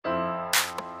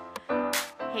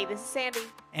Hey, this is Sandy,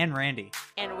 And Randy.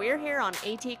 and we're here on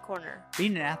AT Corner.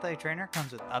 Being an athletic trainer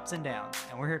comes with ups and downs,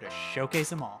 and we're here to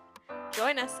showcase them all.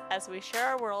 Join us as we share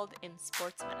our world in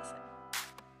sports medicine.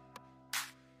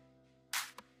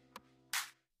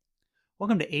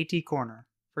 Welcome to AT Corner.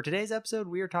 For today's episode,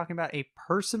 we are talking about a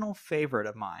personal favorite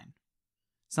of mine.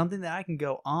 Something that I can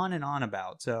go on and on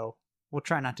about, so we'll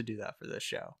try not to do that for this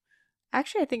show.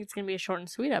 Actually, I think it's going to be a short and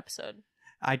sweet episode.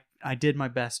 I did my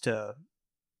best to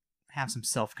have some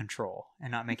self-control and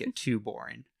not make it too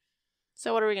boring.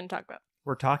 So what are we going to talk about?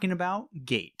 We're talking about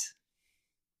gait.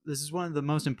 This is one of the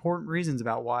most important reasons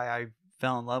about why I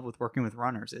fell in love with working with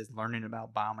runners, is learning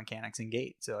about biomechanics and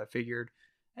gait. So I figured,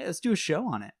 hey, let's do a show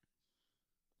on it.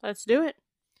 Let's do it.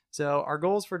 So our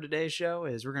goals for today's show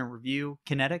is we're going to review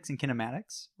kinetics and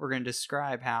kinematics. We're going to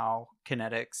describe how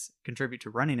kinetics contribute to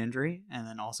running injury, and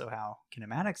then also how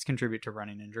kinematics contribute to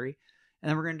running injury. And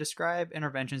then we're going to describe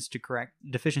interventions to correct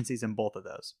deficiencies in both of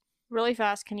those. Really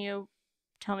fast, can you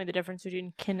tell me the difference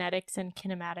between kinetics and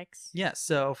kinematics? Yes,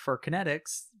 so for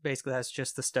kinetics, basically that's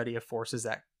just the study of forces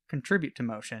that contribute to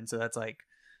motion. So that's like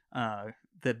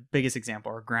the biggest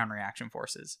example are ground reaction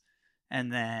forces.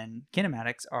 And then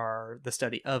kinematics are the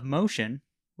study of motion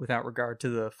without regard to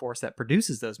the force that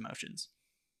produces those motions.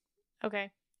 Okay.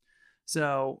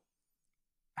 So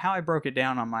how I broke it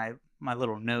down on my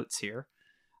little notes here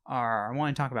are, I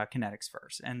want to talk about kinetics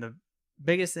first. And the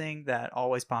biggest thing that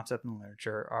always pops up in the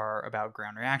literature are about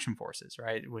ground reaction forces,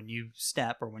 right? When you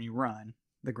step or when you run,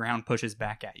 the ground pushes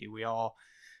back at you. We all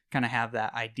kind of have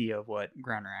that idea of what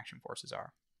ground reaction forces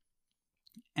are.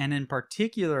 And in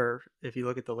particular, if you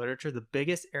look at the literature, the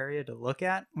biggest area to look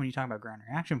at when you talk about ground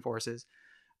reaction forces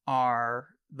are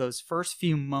those first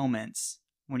few moments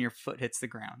when your foot hits the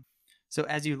ground. So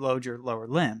as you load your lower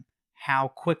limb, how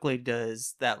quickly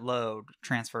does that load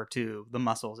transfer to the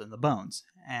muscles and the bones?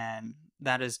 And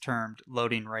that is termed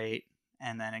loading rate,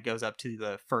 and then it goes up to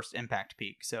the first impact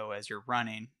peak. So as you're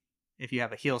running, if you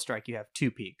have a heel strike, you have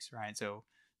two peaks, right? So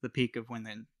the peak of when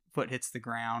the foot hits the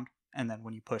ground, and then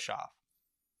when you push off.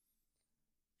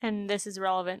 And this is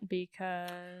relevant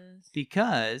because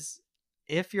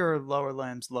if your lower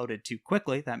limb's loaded too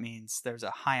quickly, that means there's a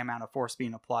high amount of force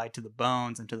being applied to the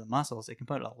bones and to the muscles. It can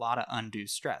put a lot of undue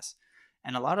stress.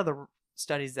 And a lot of the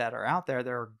studies that are out there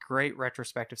are great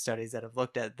retrospective studies that have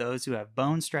looked at those who have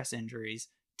bone stress injuries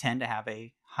tend to have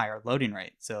a higher loading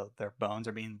rate. So their bones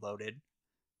are being loaded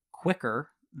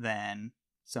quicker than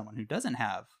someone who doesn't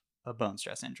have a bone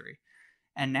stress injury.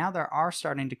 And now there are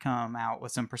starting to come out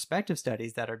with some prospective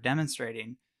studies that are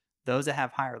demonstrating those that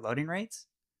have higher loading rates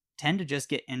tend to just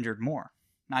get injured more.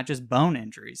 Not just bone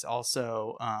injuries,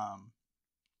 also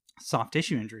soft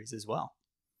tissue injuries as well.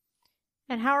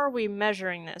 And how are we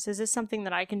measuring this? Is this something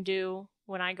that I can do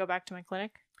when I go back to my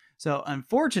clinic? So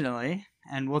unfortunately,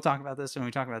 and we'll talk about this when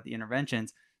we talk about the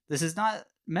interventions,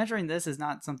 measuring this is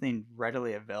not something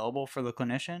readily available for the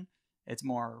clinician. It's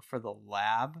more for the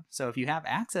lab. So if you have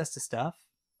access to stuff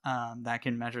that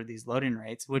can measure these loading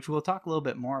rates, which we'll talk a little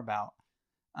bit more about,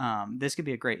 this could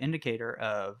be a great indicator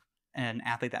of an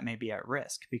athlete that may be at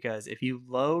risk. Because if you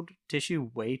load tissue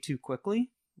way too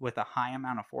quickly with a high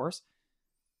amount of force,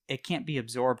 it can't be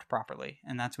absorbed properly.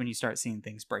 And that's when you start seeing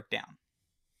things break down.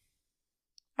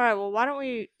 All right, well, why don't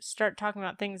we start talking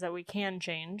about things that we can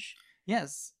change?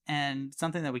 Yes, and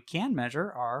something that we can measure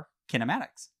are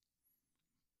kinematics.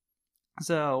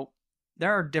 So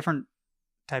there are different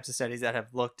types of studies that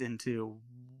have looked into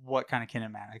what kind of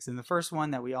kinematics. And the first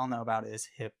one that we all know about is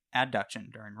hip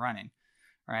adduction during running,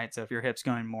 right? So if your hip's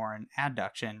going more in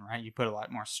adduction, right, you put a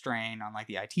lot more strain on like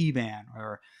the IT band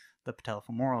or the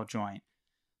patellofemoral joint.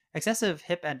 Excessive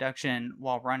hip adduction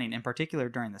while running, in particular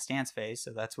during the stance phase,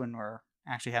 so that's when we're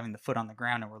actually having the foot on the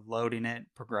ground and we're loading it,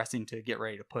 progressing to get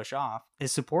ready to push off,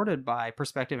 is supported by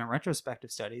prospective and retrospective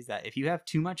studies that if you have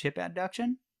too much hip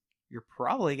adduction, you're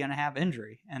probably going to have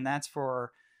injury. And that's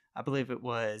for, I believe it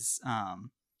was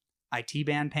IT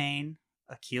band pain,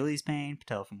 Achilles pain,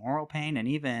 patellofemoral pain, and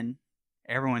even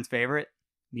everyone's favorite,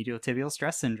 medial tibial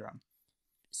stress syndrome.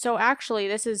 So actually,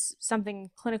 this is something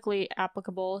clinically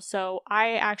applicable. So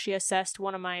I actually assessed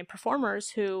one of my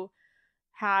performers who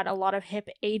had a lot of hip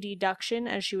adduction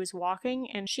as she was walking,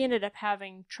 and she ended up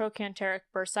having trochanteric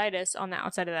bursitis on the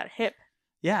outside of that hip.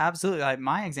 Yeah, absolutely. Like,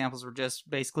 my examples were just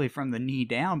basically from the knee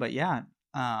down, but yeah,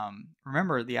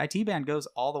 remember the IT band goes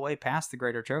all the way past the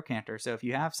greater trochanter. So if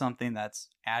you have something that's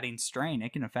adding strain,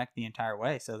 it can affect the entire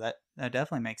way. So that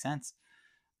definitely makes sense.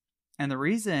 And the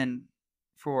reason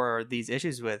for these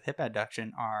issues with hip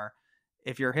adduction are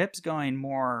if your hip's going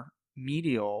more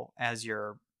medial as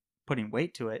you're putting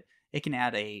weight to it, it can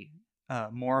add a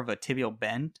more of a tibial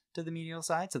bend to the medial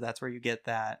side. So that's where you get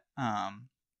that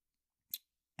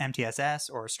MTSS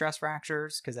or stress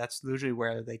fractures, because that's usually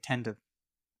where they tend to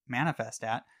manifest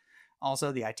at.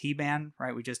 Also, the IT band,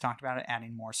 right? We just talked about it,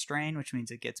 adding more strain, which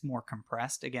means it gets more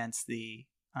compressed against the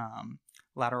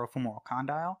lateral femoral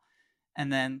condyle.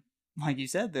 And then, like you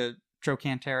said, the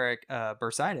trochanteric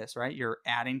bursitis, right? You're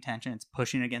adding tension, it's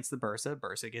pushing against the bursa.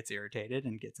 Bursa gets irritated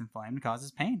and gets inflamed and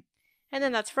causes pain. And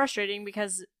then that's frustrating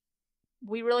because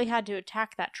we really had to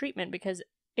attack that treatment because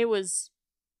it was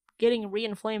getting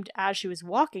reinflamed as she was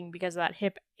walking because of that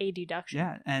hip adduction.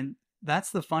 Yeah, and that's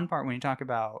the fun part when you talk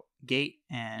about gait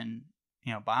and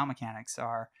biomechanics.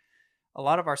 Are a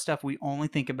lot of our stuff we only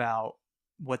think about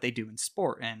what they do in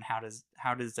sport and how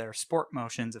does their sport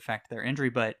motions affect their injury,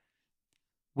 but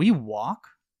we walk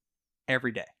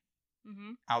every day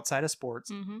outside of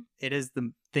sports. It is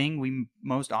the thing we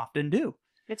most often do.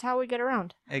 It's how we get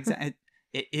around. Exactly.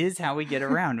 It is how we get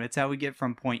around. It's how we get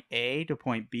from point A to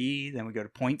point B, then we go to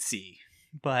point C.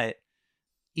 But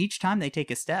each time they take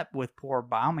a step with poor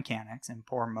biomechanics and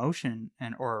poor motion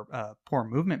or poor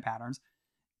movement patterns,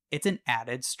 it's an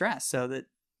added stress. So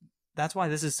that's why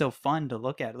this is so fun to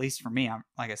look at least for me.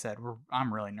 Like I said,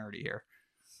 I'm really nerdy here.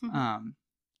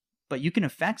 But you can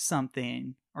affect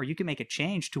something, or you can make a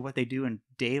change to what they do in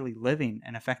daily living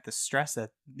and affect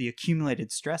the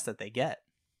accumulated stress that they get.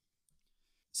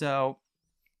 So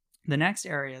the next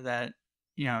area that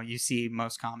you see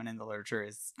most common in the literature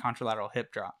is contralateral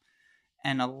hip drop.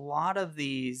 And a lot of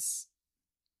these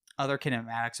other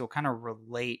kinematics will kind of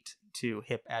relate to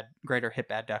greater hip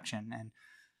adduction, and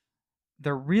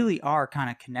they really are kind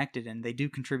of connected and they do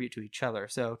contribute to each other.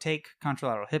 So take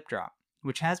contralateral hip drop,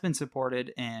 which has been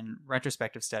supported in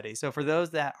retrospective studies. So for those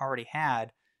that already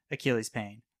had Achilles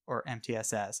pain or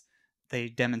MTSS, they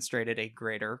demonstrated a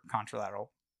greater contralateral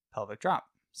pelvic drop.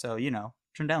 So,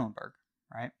 Trendelenburg,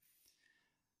 right?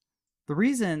 The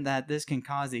reason that this can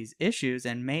cause these issues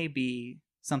and may be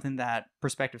something that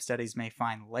prospective studies may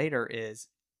find later is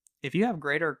if you have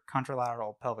greater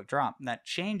contralateral pelvic drop, that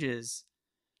changes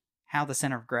how the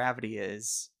center of gravity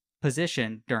is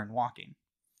positioned during walking.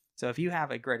 So if you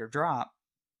have a greater drop,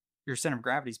 your center of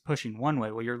gravity is pushing one way.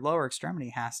 Well, your lower extremity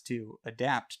has to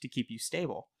adapt to keep you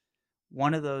stable.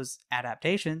 One of those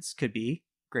adaptations could be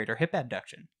greater hip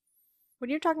adduction. When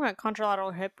you're talking about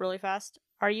contralateral hip really fast,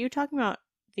 are you talking about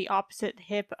the opposite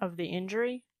hip of the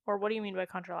injury? Or what do you mean by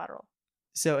contralateral?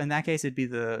 So in that case, it'd be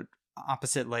the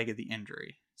opposite leg of the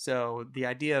injury. So the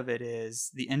idea of it is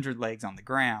the injured leg's on the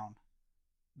ground.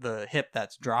 The hip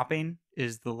that's dropping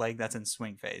is the leg that's in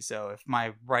swing phase. So if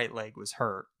my right leg was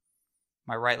hurt,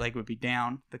 my right leg would be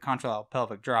down. The contralateral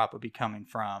pelvic drop would be coming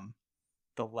from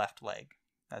the left leg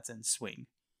that's in swing.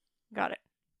 Got it.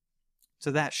 So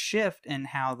that shift in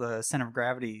how the center of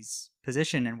gravity's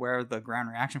position and where the ground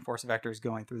reaction force vector is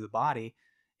going through the body,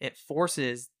 it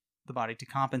forces the body to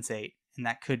compensate, and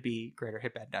that could be greater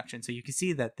hip adduction. So you can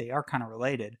see that they are kind of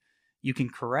related. You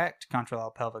can correct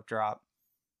contralateral pelvic drop,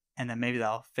 and then maybe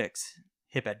that'll fix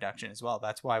hip adduction as well.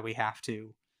 That's why we have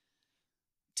to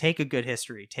take a good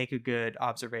history, take a good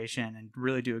observation, and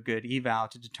really do a good eval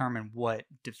to determine what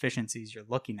deficiencies you're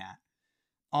looking at.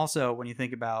 Also, when you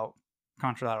think about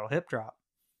contralateral hip drop,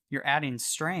 you're adding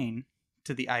strain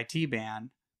to the IT band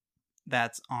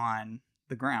that's on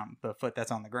the ground, the foot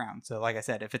that's on the ground. So like I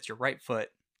said, if it's your right foot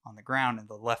on the ground and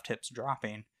the left hip's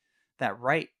dropping, that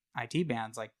right IT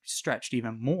band's like stretched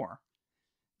even more.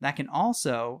 That can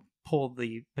also pull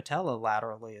the patella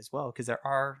laterally as well, because there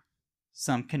are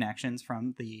some connections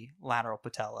from the lateral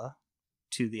patella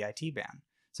to the IT band.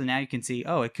 So now you can see,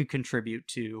 it could contribute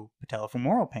to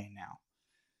patellofemoral pain now.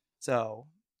 So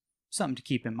something to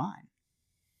keep in mind.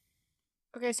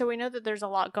 Okay, so we know that there's a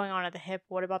lot going on at the hip.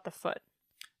 What about the foot?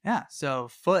 Yeah, so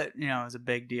foot, is a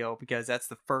big deal because that's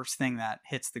the first thing that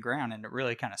hits the ground and it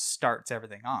really kind of starts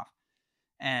everything off.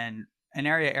 And an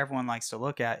area everyone likes to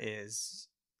look at is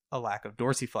a lack of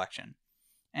dorsiflexion.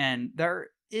 And there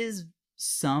is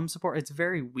some support. It's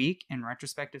very weak in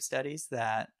retrospective studies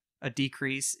that a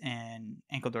decrease in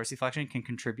ankle dorsiflexion can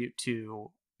contribute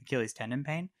to Achilles tendon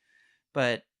pain.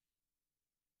 But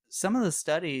some of the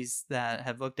studies that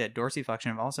have looked at dorsiflexion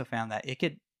have also found that it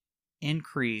could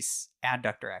increase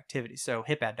adductor activity, so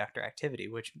hip adductor activity,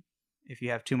 which if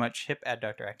you have too much hip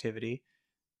adductor activity,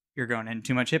 you're going into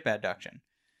too much hip adduction.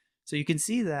 So you can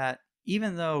see that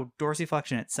even though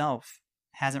dorsiflexion itself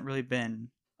hasn't really been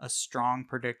a strong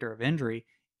predictor of injury,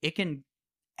 it can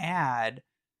add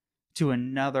to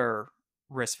another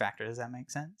risk factor. Does that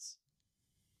make sense?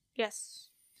 Yes.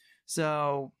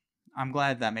 So I'm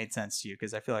glad that made sense to you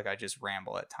because I feel like I just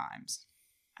ramble at times.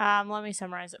 Let me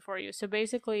summarize it for you. So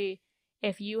basically,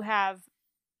 if you have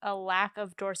a lack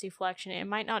of dorsiflexion. It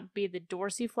might not be the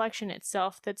dorsiflexion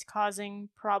itself that's causing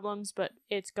problems, but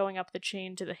it's going up the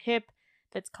chain to the hip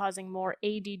that's causing more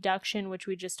adduction, which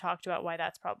we just talked about why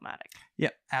that's problematic. Yeah,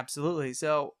 absolutely.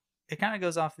 So it kind of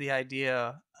goes off the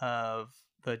idea of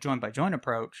the joint by joint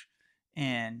approach,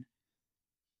 and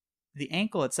the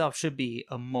ankle itself should be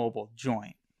a mobile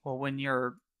joint. Well, when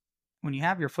you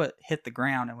have your foot hit the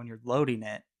ground and when you're loading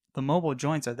it, the mobile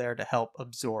joints are there to help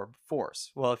absorb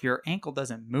force. Well, if your ankle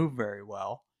doesn't move very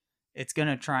well, it's going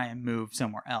to try and move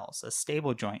somewhere else. A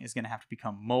stable joint is going to have to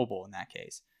become mobile in that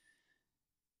case.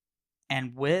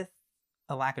 And with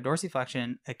a lack of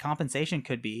dorsiflexion, a compensation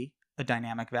could be a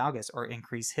dynamic valgus or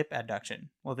increased hip adduction.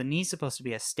 Well, the knee's supposed to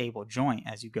be a stable joint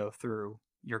as you go through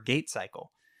your gait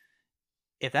cycle.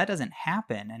 If that doesn't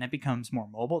happen and it becomes more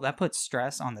mobile, that puts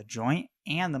stress on the joint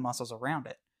and the muscles around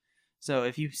it. So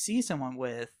if you see someone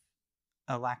with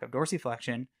a lack of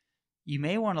dorsiflexion, you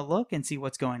may want to look and see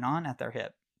what's going on at their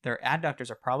hip. Their adductors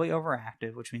are probably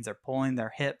overactive, which means they're pulling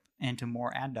their hip into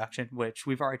more adduction, which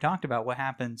we've already talked about what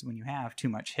happens when you have too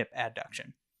much hip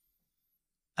adduction.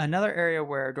 Another area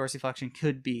where dorsiflexion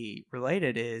could be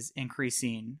related is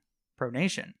increasing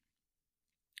pronation.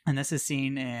 And this is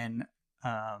seen in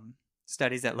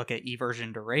studies that look at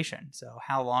eversion duration. So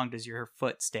how long does your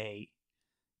foot stay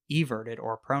everted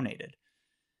or pronated?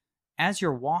 As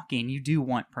you're walking, you do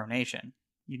want pronation.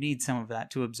 You need some of that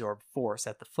to absorb force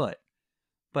at the foot.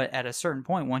 But at a certain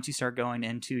point, once you start going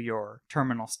into your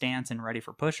terminal stance and ready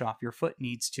for push-off, your foot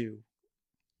needs to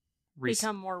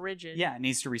become more rigid. Yeah, it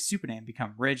needs to resupinate and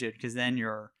become rigid, because then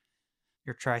your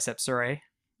triceps surae,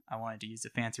 I wanted to use a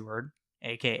fancy word,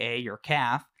 aka your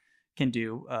calf, can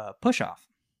do push-off.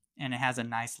 And it has a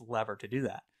nice lever to do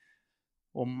that.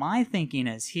 Well, my thinking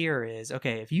is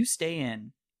okay, if you stay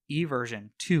in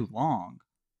eversion too long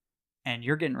and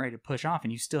you're getting ready to push off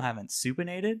and you still haven't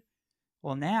supinated,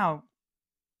 well, now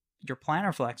your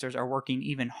plantar flexors are working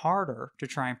even harder to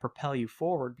try and propel you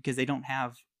forward because they don't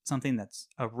have something that's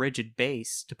a rigid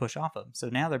base to push off of. So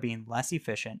now they're being less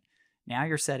efficient. Now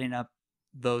you're setting up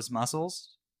those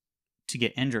muscles to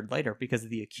get injured later because of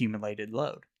the accumulated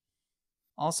load.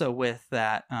 Also, with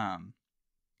that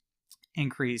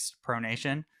increased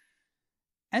pronation,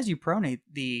 as you pronate,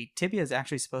 the tibia is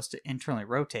actually supposed to internally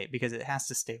rotate because it has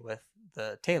to stay with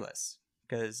the talus.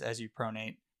 Because as you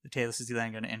pronate, the talus is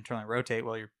then going to internally rotate.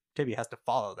 Well, your tibia has to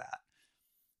follow that.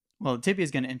 Well, the tibia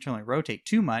is going to internally rotate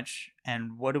too much.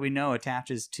 And what do we know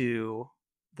attaches to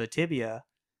the tibia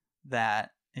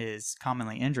that is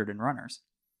commonly injured in runners?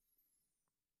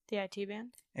 The IT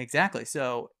band? Exactly.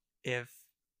 So if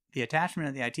the attachment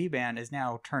of the IT band is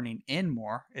now turning in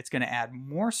more, it's going to add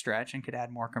more stretch and could add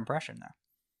more compression there.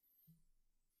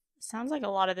 Sounds like a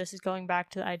lot of this is going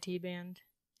back to the IT band.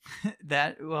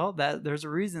 There's a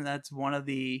reason that's one of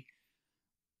the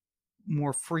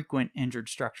more frequent injured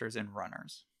structures in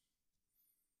runners.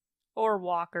 Or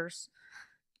walkers.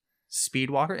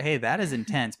 Speed walker? Hey, that is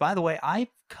intense. By the way, I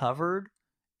covered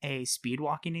a speed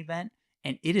walking event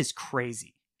and it is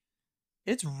crazy.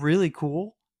 It's really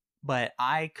cool, but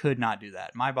I could not do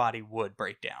that. My body would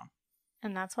break down.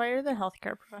 And that's why you're the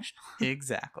healthcare professional.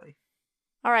 Exactly.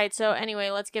 All right, so anyway,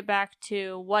 let's get back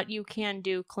to what you can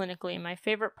do clinically. My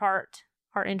favorite part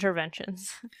are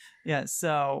interventions. Yeah,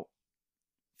 so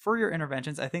for your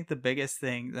interventions, I think the biggest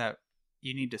thing that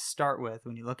you need to start with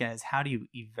when you look at it is how do you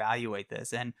evaluate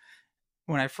this? And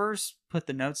when I first put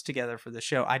the notes together for the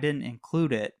show, I didn't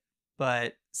include it,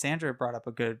 but Sandra brought up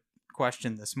a good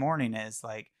question this morning is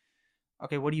like,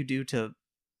 okay, what do you do to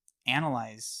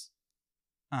analyze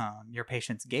your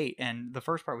patient's gait? And the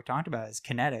first part we talked about is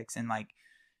kinetics, and like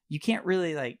you can't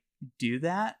really like do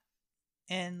that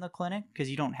in the clinic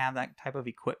because you don't have that type of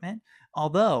equipment.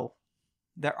 Although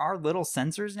there are little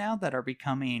sensors now that are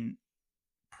becoming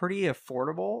pretty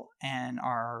affordable and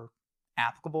are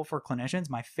applicable for clinicians.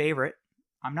 My favorite,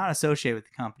 I'm not associated with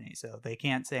the company, so they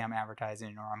can't say I'm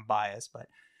advertising or I'm biased, but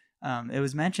it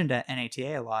was mentioned at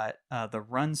NATA a lot, the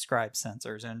RunScribe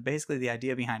sensors. And basically the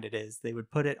idea behind it is they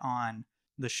would put it on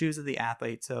the shoes of the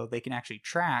athlete so they can actually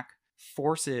track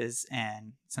forces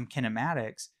and some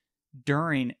kinematics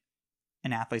during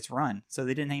an athlete's run. So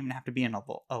they didn't even have to be in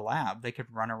a lab. They could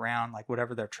run around like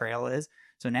whatever their trail is.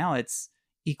 So now it's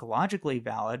ecologically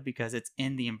valid because it's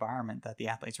in the environment that the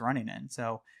athlete's running in.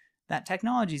 So that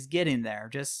technology is getting there,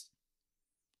 just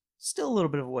still a little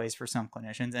bit of a ways for some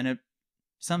clinicians, and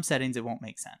some settings it won't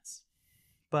make sense.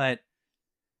 But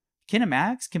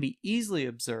kinematics can be easily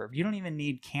observed. You don't even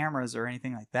need cameras or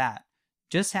anything like that.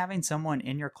 Just having someone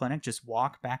in your clinic just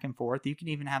walk back and forth, you can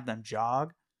even have them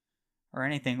jog or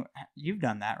anything. You've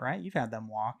done that, right? You've had them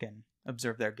walk and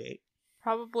observe their gait.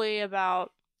 Probably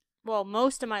about well,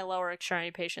 most of my lower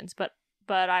extremity patients, but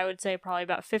I would say probably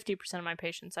about 50% of my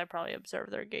patients I probably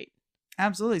observe their gait.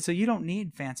 Absolutely. So you don't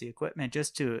need fancy equipment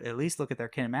just to at least look at their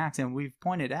kinematics. And we've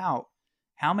pointed out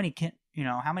how many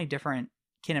how many different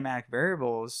kinematic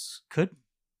variables could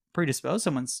predispose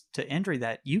someone to injury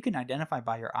that you can identify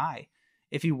by your eye.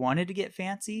 If you wanted to get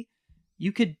fancy,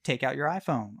 you could take out your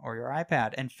iPhone or your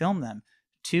iPad and film them.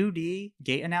 2D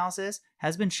gait analysis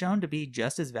has been shown to be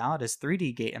just as valid as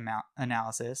 3D gait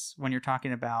analysis when you're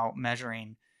talking about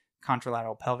measuring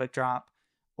contralateral pelvic drop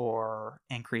or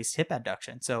increased hip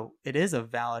adduction. So it is a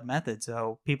valid method.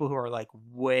 So people who are like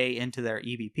way into their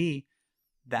EBP,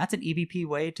 that's an EBP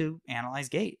way to analyze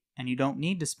gait. And you don't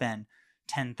need to spend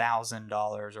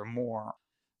 $10,000 or more.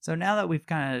 So now that we've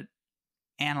kind of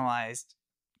analyzed,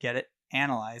 get it?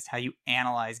 Analyzed how you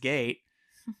analyze gait,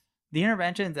 the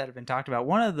interventions that have been talked about,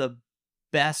 one of the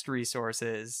best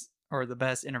resources or the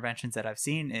best interventions that I've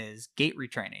seen is gait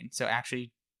retraining. So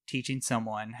actually teaching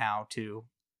someone how to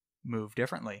move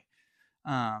differently.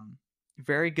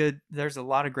 Very good. There's a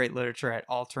lot of great literature at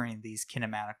altering these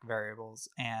kinematic variables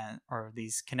or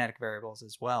these kinetic variables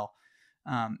as well.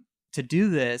 To do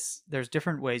this, there's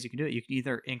different ways you can do it. You can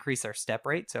either increase their step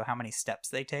rate, so how many steps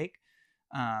they take.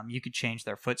 You could change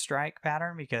their foot strike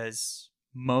pattern because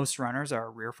most runners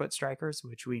are rear foot strikers,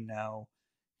 which we know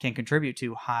can contribute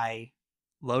to high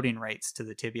loading rates to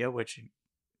the tibia, which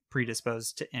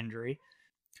predispose to injury.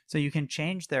 So you can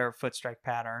change their foot strike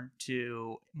pattern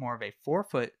to more of a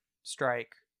forefoot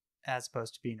strike as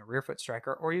opposed to being a rear foot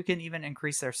striker, or you can even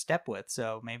increase their step width.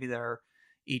 So maybe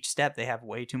each step they have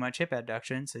way too much hip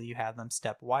adduction, so you have them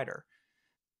step wider.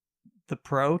 The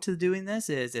pro to doing this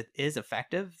is it is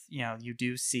effective. You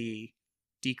do see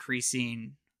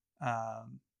decreasing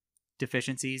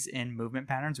deficiencies in movement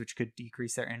patterns, which could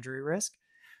decrease their injury risk.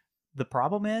 The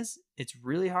problem is it's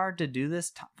really hard to do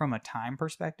this from a time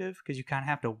perspective because you kind of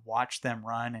have to watch them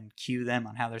run and cue them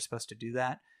on how they're supposed to do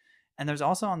that. And there's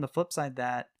also on the flip side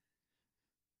that,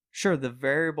 sure, the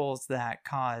variables that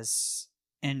cause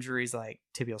injuries like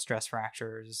tibial stress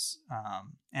fractures,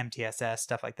 MTSS,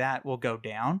 stuff like that will go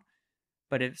down.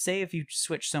 But if you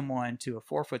switch someone to a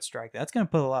forefoot strike, that's going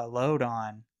to put a lot of load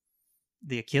on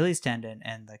the Achilles tendon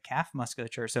and the calf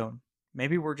musculature. So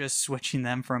maybe we're just switching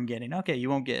them from getting, okay, you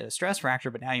won't get a stress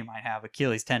fracture, but now you might have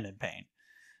Achilles tendon pain.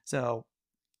 So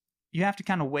you have to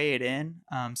kind of weigh it in.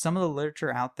 Some of the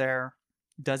literature out there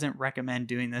doesn't recommend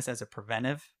doing this as a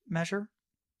preventive measure.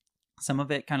 Some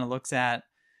of it kind of looks at,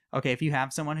 okay, if you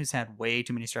have someone who's had way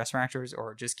too many stress fractures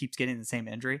or just keeps getting the same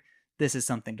injury, this is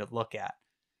something to look at.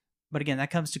 But again,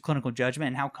 that comes to clinical judgment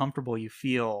and how comfortable you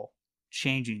feel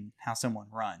changing how someone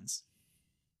runs.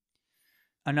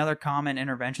 Another common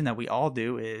intervention that we all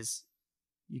do is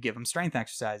you give them strength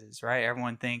exercises, right?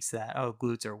 Everyone thinks that,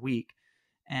 glutes are weak.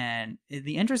 And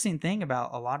the interesting thing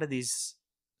about a lot of these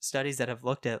studies that have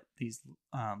looked at these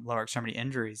lower extremity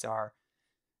injuries are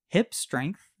hip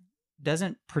strength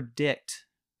doesn't predict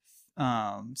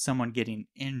someone getting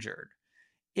injured.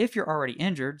 If you're already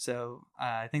injured, so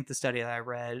I think the study that I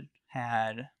read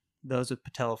had those with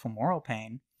patellofemoral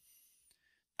pain.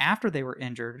 After they were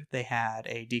injured, they had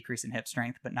a decrease in hip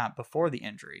strength, but not before the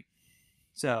injury.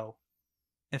 So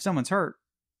if someone's hurt,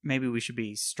 maybe we should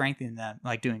be strengthening them,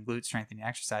 like doing glute strengthening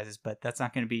exercises, but that's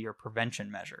not going to be your prevention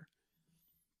measure.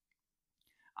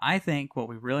 I think what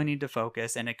we really need to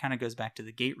focus, and it kind of goes back to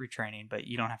the gait retraining, but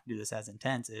you don't have to do this as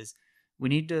intense, is we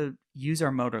need to use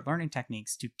our motor learning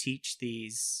techniques to teach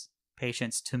these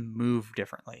patients to move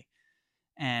differently.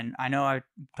 And I know I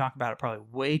talk about it probably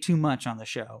way too much on the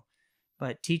show,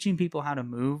 but teaching people how to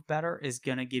move better is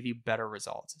going to give you better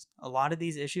results. A lot of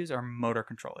these issues are motor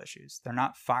control issues. They're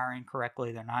not firing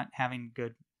correctly. They're not having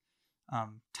good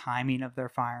timing of their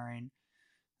firing.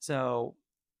 So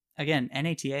again,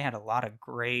 NATA had a lot of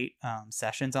great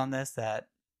sessions on this that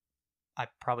I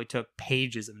probably took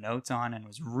pages of notes on and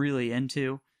was really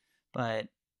into. But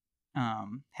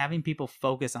having people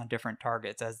focus on different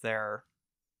targets as they're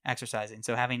exercising.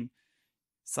 So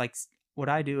it's like what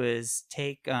I do is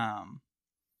take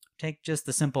just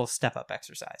the simple step up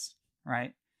exercise,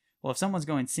 right? Well, if someone's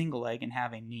going single leg and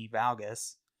having knee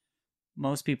valgus,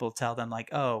 most people tell them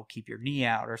like, oh, keep your knee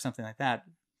out or something like that.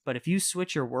 But if you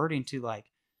switch your wording to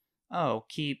like, oh,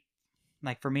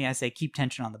 for me, I say keep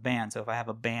tension on the band. So if I have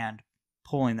a band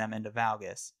pulling them into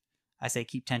valgus, I say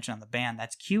keep tension on the band.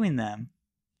 That's cueing them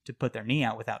to put their knee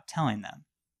out without telling them.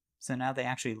 So now they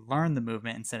actually learn the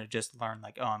movement instead of just learn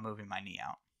like, oh, I'm moving my knee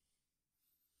out.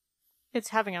 It's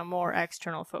having a more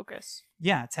external focus.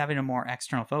 Yeah, it's having a more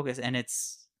external focus, and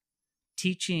it's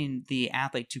teaching the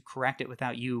athlete to correct it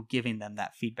without you giving them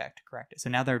that feedback to correct it. So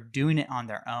now they're doing it on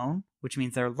their own, which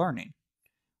means they're learning.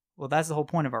 Well, that's the whole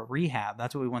point of our rehab.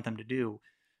 That's what we want them to do.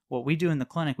 What we do in the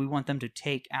clinic, we want them to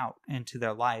take out into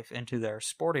their life, into their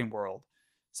sporting world.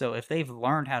 So if they've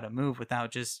learned how to move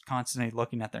without just constantly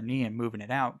looking at their knee and moving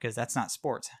it out, because that's not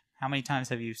sports. How many times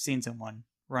have you seen someone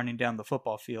running down the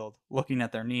football field looking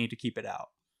at their knee to keep it out?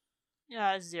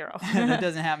 Yeah, 0. That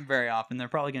doesn't happen very often. They're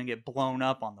probably going to get blown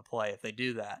up on the play if they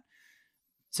do that.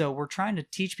 So we're trying to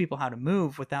teach people how to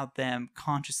move without them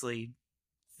consciously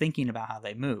thinking about how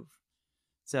they move.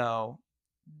 So,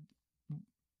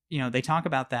 they talk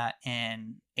about that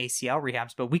in ACL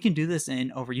rehabs, but we can do this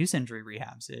in overuse injury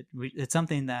rehabs. It's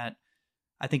something that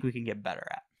I think we can get better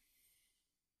at.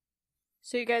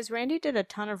 So you guys, Randy did a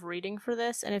ton of reading for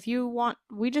this, and if you want,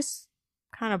 we just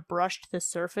kind of brushed the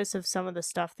surface of some of the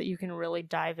stuff that you can really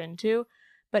dive into.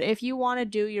 But if you want to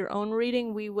do your own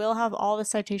reading, we will have all the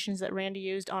citations that Randy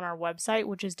used on our website,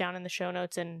 which is down in the show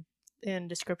notes and in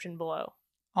description below.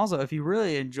 Also, if you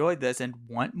really enjoyed this and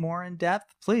want more in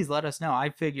depth, please let us know. I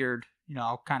figured,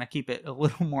 I'll kind of keep it a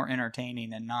little more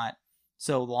entertaining and not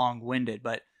so long-winded.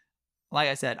 But like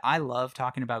I said, I love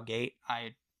talking about gait.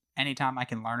 Anytime I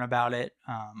can learn about it,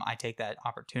 I take that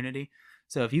opportunity.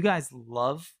 So if you guys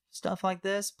love stuff like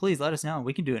this, please let us know.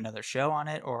 We can do another show on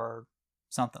it or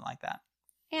something like that.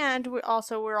 And we're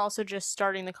also just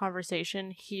starting the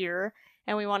conversation here,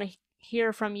 and we want to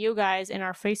hear from you guys in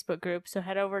our Facebook group. So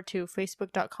head over to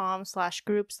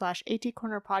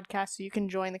facebook.com/group/ATcornerpodcast so you can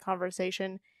join the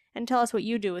conversation and tell us what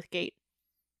you do with gait.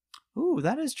 Ooh,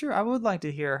 that is true. I would like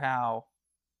to hear how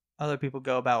other people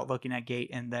go about looking at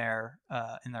gait in their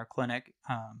clinic.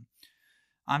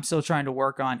 I'm still trying to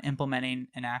work on implementing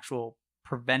an actual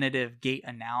preventative gait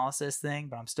analysis thing,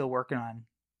 but I'm still working on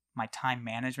my time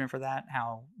management for that.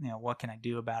 How, what can I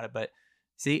do about it? But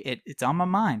see, it's on my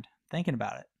mind, thinking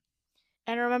about it.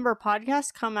 And remember,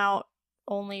 podcasts come out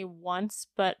only once,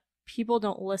 but people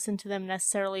don't listen to them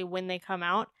necessarily when they come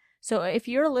out. So if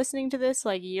you're listening to this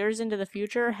like years into the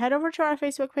future, head over to our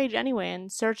Facebook page anyway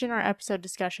and search in our episode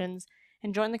discussions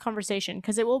and join the conversation,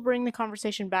 because it will bring the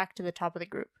conversation back to the top of the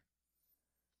group.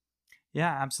 Yeah,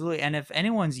 absolutely. And if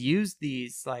anyone's used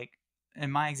these, like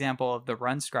in my example of the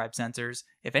RunScribe sensors,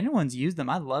 if anyone's used them,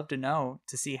 I'd love to know,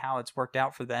 to see how it's worked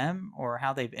out for them or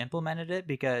how they've implemented it,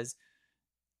 because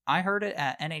I heard it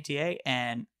at NATA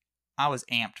and I was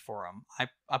amped for them.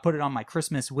 I put it on my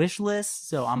Christmas wish list,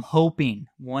 so I'm hoping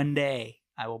one day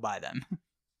I will buy them.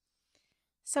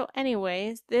 So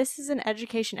anyways, this is an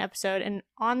education episode, and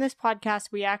on this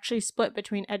podcast, we actually split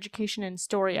between education and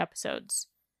story episodes.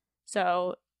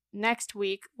 So next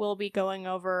week, we'll be going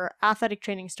over athletic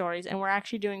training stories, and we're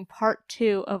actually doing part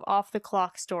 2 of Off the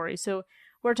Clock stories. So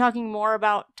we're talking more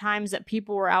about times that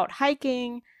people were out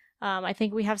hiking. I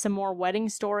think we have some more wedding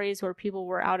stories where people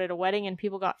were out at a wedding and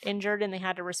people got injured and they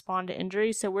had to respond to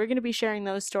injuries. So we're going to be sharing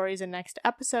those stories in next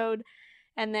episode.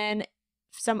 And then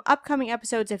some upcoming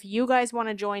episodes, if you guys want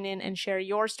to join in and share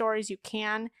your stories, you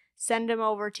can send them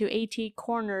over to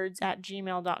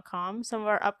atcorners@gmail.com. Some of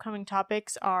our upcoming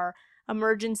topics are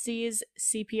emergencies,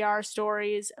 CPR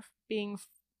stories, being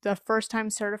the first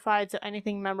time certified, so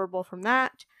anything memorable from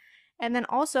that. And then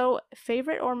also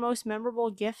favorite or most memorable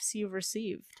gifts you've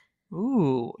received.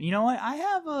 Ooh, you know what? I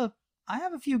have a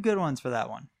few good ones for that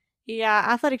one. Yeah,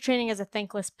 athletic training is a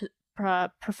thankless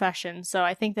profession, so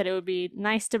I think that it would be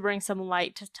nice to bring some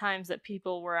light to times that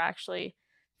people were actually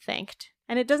thanked.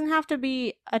 And it doesn't have to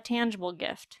be a tangible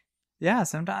gift. Yeah,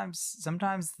 sometimes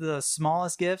the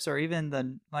smallest gifts, or even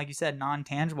the, like you said,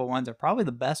 non-tangible ones, are probably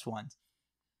the best ones.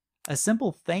 A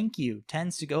simple thank you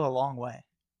tends to go a long way.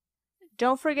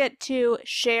 Don't forget to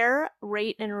share,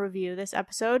 rate, and review this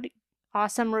episode.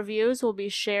 Awesome reviews will be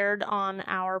shared on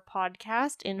our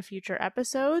podcast in future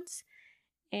episodes.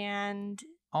 And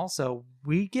also,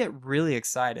 we get really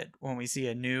excited when we see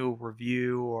a new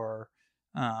review or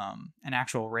an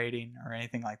actual rating or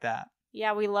anything like that.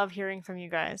 Yeah, we love hearing from you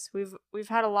guys. We've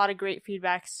had a lot of great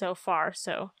feedback so far,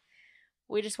 so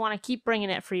we just want to keep bringing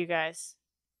it for you guys.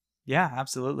 Yeah,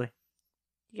 absolutely.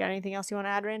 You got anything else you want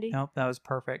to add, Randy? Nope, that was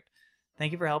perfect.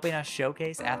 Thank you for helping us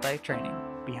showcase athletic training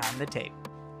behind the tape.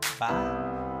 Bye.